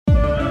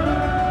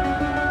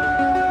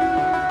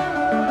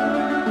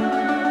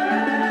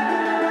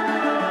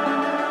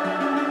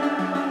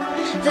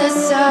The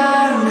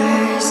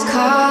summer's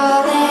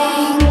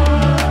calling.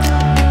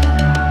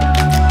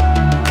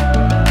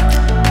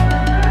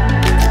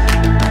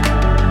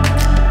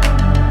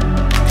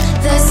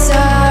 The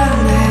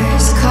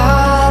summer's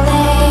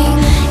calling.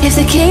 If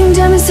the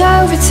kingdom is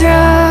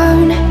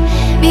overthrown,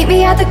 meet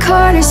me at the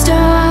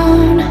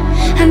cornerstone.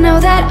 I know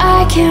that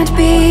I can't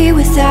be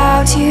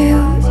without you.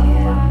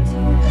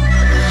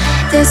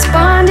 This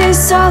bond is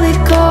solid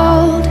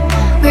gold.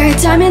 We're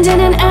a diamond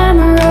and an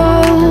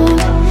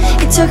emerald.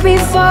 It took me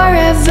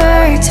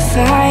forever to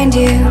find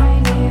you.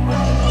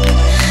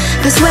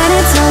 'Cause when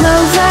it's all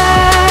over,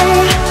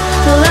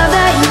 the love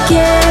that you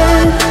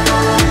give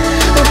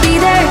will be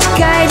there to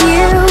guide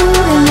you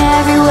in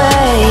every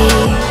way.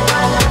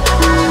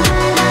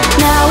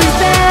 Now we've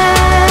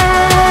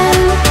been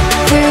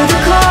through the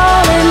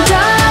cold and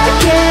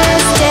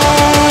darkest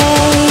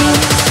days.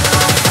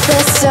 The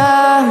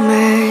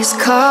summer's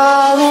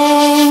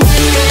calling.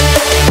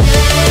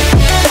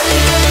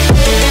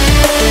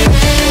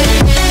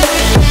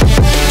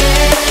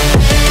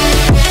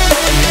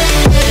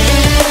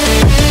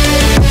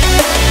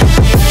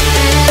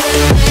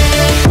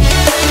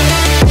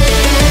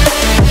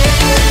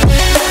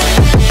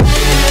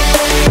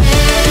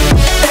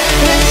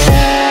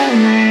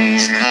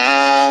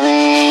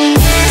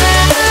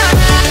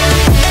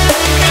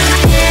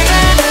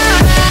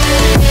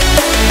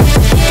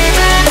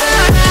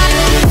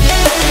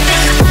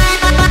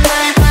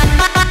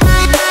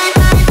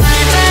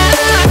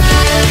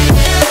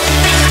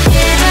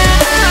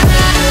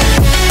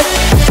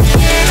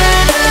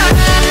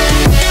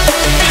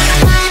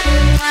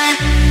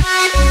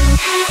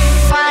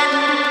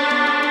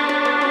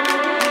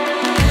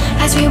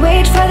 As we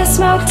wait for the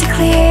smoke to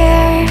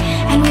clear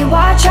and we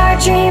watch our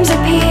dreams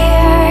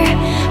appear,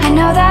 I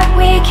know that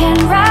we can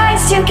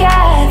rise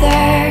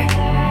together.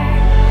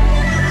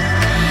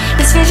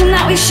 This vision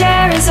that we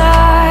share is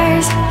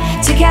ours.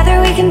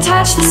 Together we can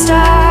touch the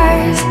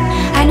stars.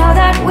 I know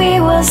that we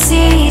will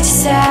see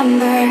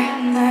December.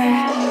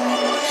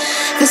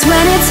 'Cause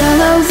when it's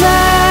all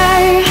over,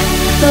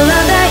 the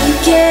love that you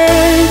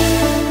give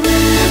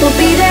will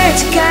be there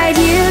to guide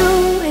you